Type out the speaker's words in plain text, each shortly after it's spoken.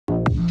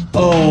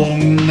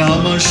Om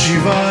Namah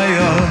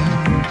Shivaya,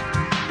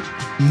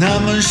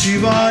 Namah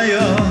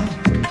Shivaya,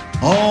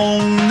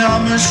 Om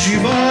Namah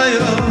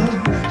Shivaya,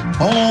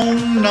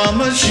 Om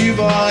Namah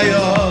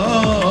Shivaya,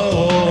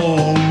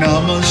 Om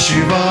Namah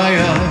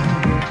Shivaya,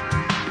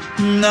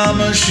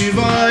 Namah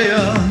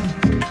Shivaya,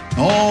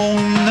 Om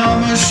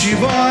Namah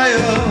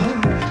Shivaya,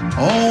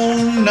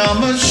 Om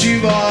Namah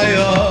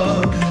Shivaya,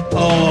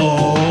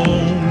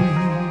 Om.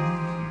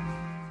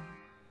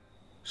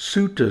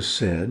 Sūta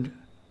said,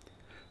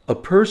 a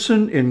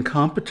person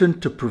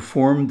incompetent to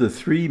perform the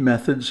three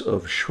methods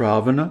of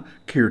śravana,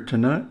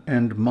 kīrtana,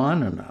 and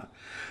manana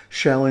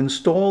shall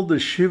install the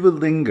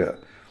Śiva-liṅga,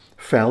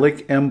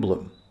 phallic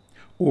emblem,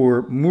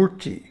 or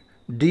mūrti,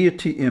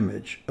 deity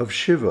image of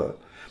Shiva,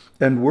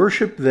 and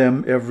worship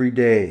them every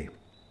day.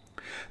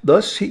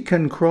 Thus he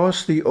can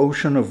cross the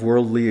ocean of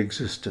worldly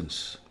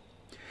existence.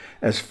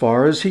 As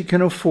far as he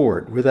can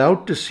afford,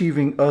 without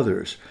deceiving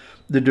others,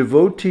 the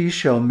devotee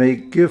shall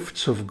make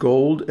gifts of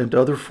gold and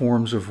other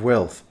forms of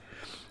wealth.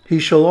 He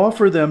shall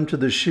offer them to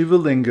the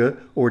Śiva-liṅga,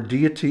 or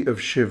deity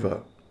of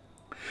Shiva.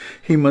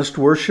 He must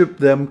worship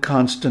them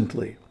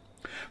constantly.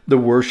 The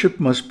worship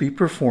must be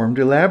performed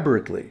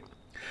elaborately.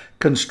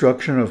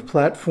 Construction of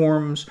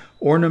platforms,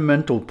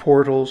 ornamental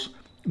portals,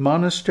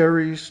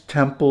 monasteries,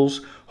 temples,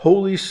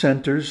 holy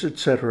centers,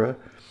 etc.,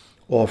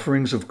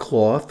 offerings of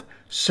cloth,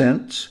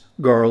 scents,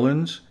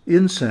 garlands,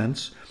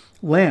 incense,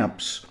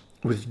 lamps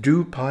with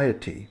due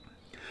piety,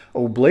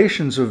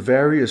 oblations of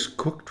various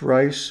cooked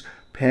rice,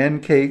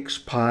 pancakes,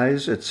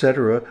 pies,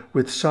 etc.,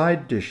 with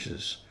side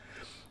dishes,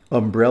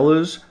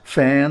 umbrellas,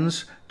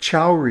 fans,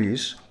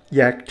 chowries,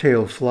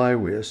 yak-tail fly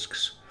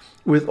whisks,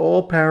 with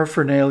all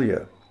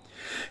paraphernalia.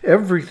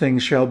 Everything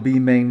shall be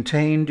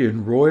maintained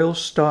in royal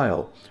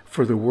style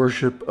for the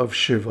worship of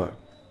Shiva.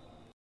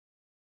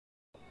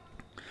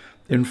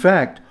 In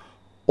fact,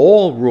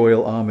 all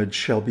royal homage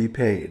shall be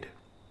paid.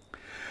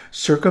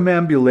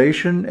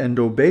 Circumambulation and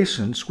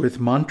obeisance with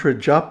mantra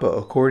japa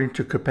according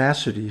to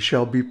capacity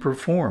shall be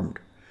performed.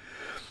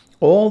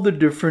 All the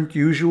different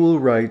usual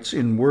rites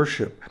in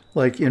worship,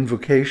 like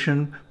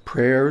invocation,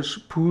 prayers,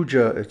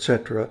 puja,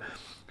 etc.,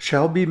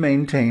 shall be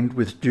maintained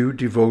with due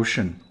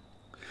devotion.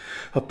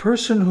 A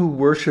person who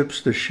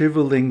worships the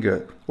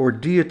Śiva-liṅga, or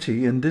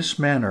deity, in this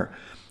manner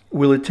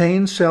will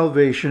attain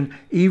salvation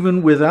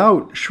even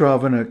without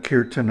śravana,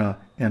 kīrtana,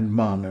 and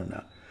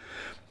manana.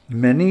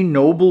 Many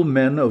noble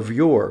men of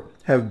yore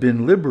have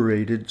been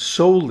liberated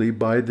solely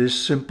by this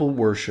simple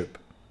worship.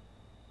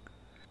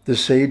 The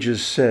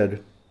sages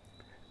said,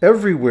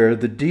 everywhere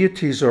the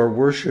deities are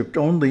worshipped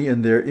only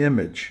in their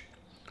image.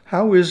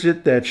 How is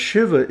it that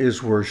Shiva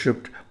is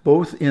worshipped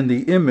both in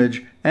the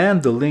image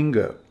and the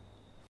linga?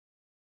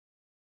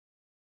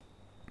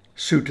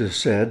 Sūta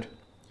said,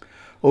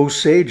 O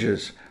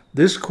sages,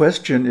 this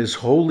question is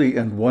holy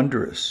and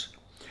wondrous.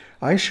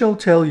 I shall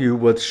tell you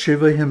what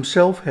Shiva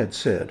himself had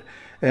said,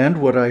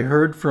 and what I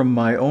heard from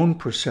my own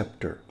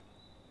preceptor.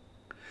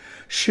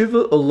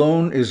 Shiva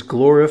alone is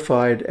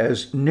glorified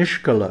as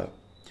niṣkala,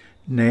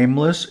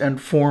 nameless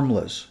and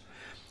formless,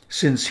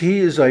 since he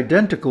is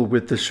identical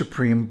with the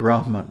Supreme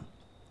Brahman.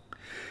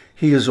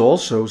 He is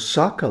also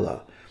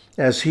sakala,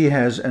 as he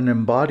has an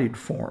embodied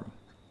form.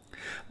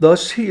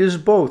 Thus he is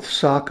both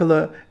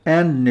sakala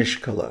and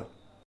niṣkala.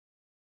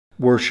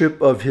 Worship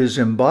of his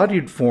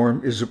embodied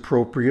form is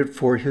appropriate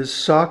for his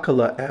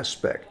sakala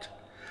aspect.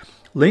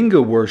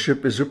 Linga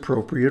worship is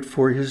appropriate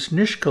for his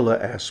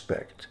niṣkala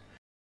aspect.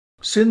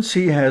 Since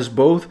he has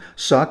both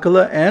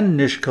sakala and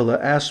niṣkala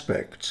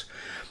aspects,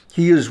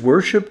 he is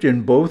worshipped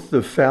in both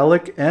the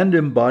phallic and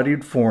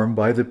embodied form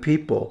by the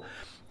people,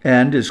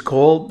 and is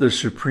called the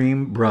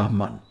Supreme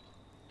Brahman.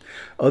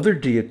 Other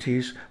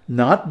deities,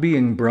 not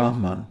being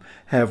Brahman,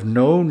 have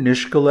no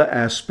niṣkala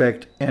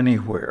aspect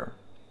anywhere.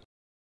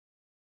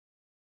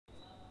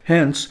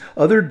 Hence,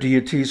 other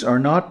deities are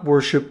not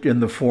worshipped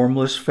in the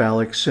formless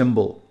phallic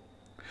symbol.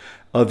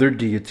 Other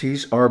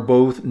deities are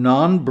both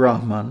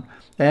non-Brahman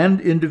and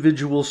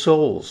individual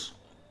souls.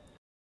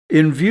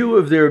 In view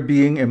of their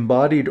being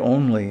embodied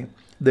only,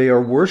 they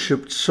are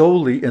worshipped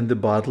solely in the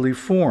bodily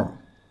form.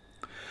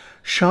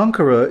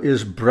 Shankara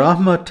is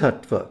Brahma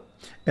Tattva,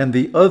 and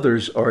the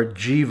others are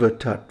Jiva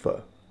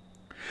Tattva.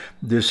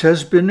 This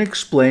has been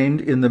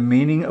explained in the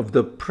meaning of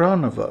the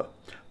pranava,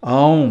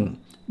 Aum,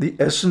 the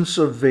essence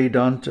of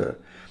Vedanta,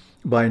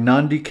 by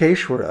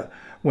Nandikeshvara,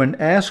 when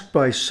asked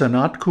by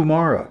Sanat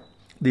Kumara,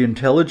 the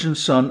intelligent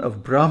son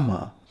of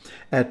Brahma,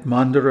 at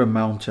Mandara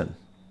mountain.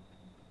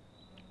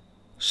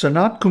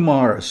 Sanat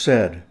Kumara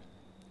said,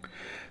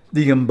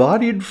 the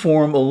embodied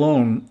form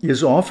alone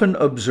is often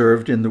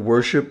observed in the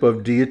worship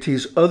of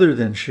deities other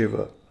than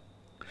Shiva,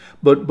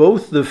 but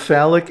both the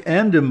phallic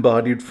and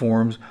embodied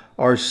forms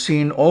are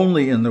seen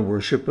only in the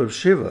worship of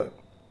Shiva.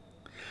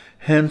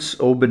 Hence,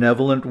 O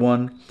benevolent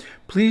one,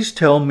 please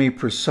tell me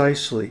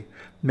precisely,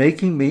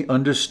 making me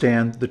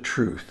understand the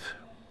truth.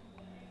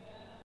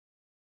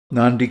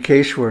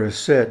 Nandikeshvara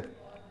said,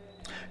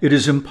 it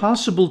is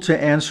impossible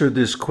to answer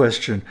this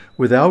question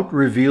without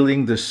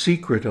revealing the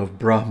secret of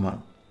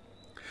Brahman.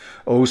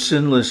 O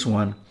sinless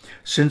one,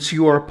 since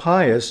you are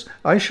pious,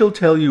 I shall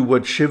tell you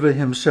what Shiva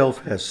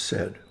himself has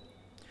said.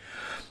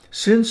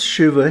 Since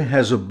Shiva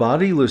has a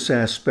bodiless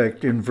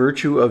aspect in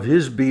virtue of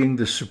his being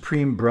the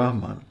Supreme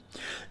Brahman,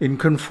 in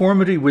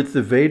conformity with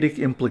the Vedic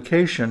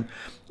implication,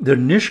 the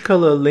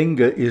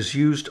niṣkala-liṅga is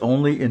used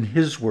only in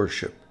his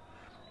worship.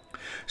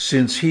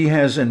 Since he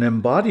has an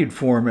embodied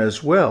form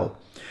as well,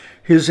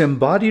 his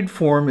embodied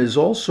form is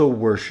also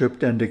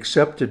worshipped and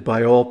accepted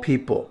by all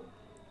people.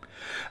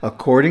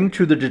 According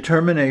to the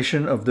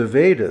determination of the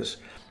Vedas,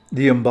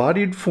 the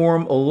embodied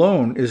form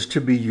alone is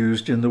to be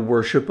used in the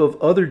worship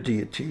of other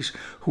deities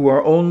who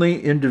are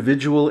only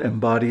individual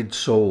embodied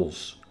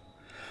souls.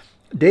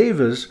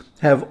 Devas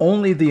have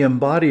only the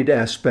embodied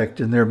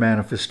aspect in their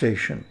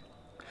manifestation.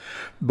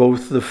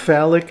 Both the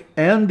phallic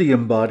and the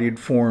embodied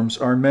forms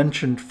are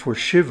mentioned for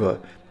Shiva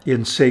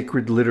in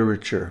sacred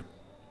literature.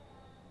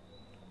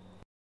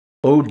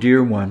 O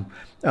dear one,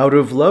 out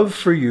of love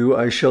for you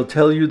I shall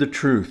tell you the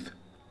truth.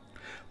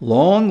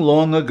 Long,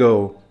 long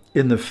ago,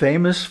 in the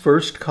famous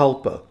first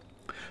kalpa,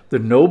 the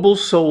noble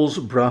souls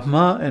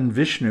Brahma and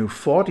Vishnu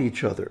fought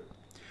each other.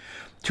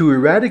 To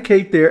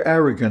eradicate their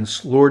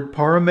arrogance, Lord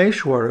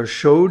Parameshwara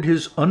showed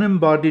his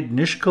unembodied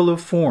niṣkala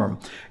form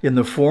in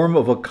the form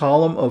of a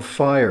column of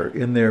fire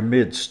in their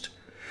midst.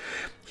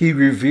 He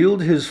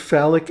revealed his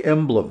phallic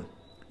emblem,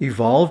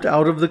 evolved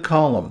out of the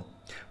column,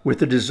 with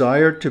the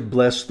desire to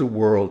bless the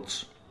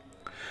worlds.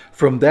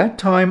 From that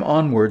time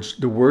onwards,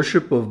 the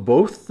worship of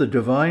both the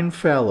divine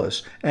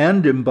phallus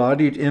and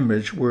embodied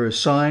image were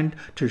assigned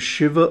to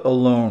Shiva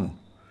alone.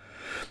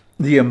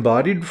 The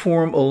embodied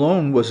form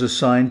alone was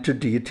assigned to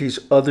deities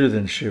other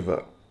than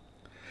Shiva.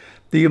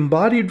 The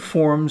embodied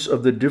forms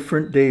of the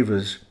different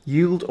devas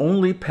yield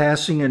only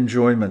passing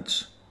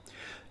enjoyments.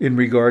 In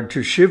regard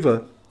to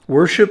Shiva,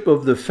 worship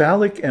of the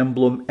phallic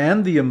emblem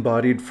and the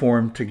embodied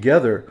form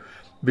together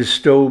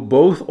bestow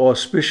both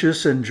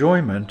auspicious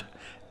enjoyment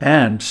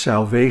and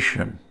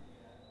salvation.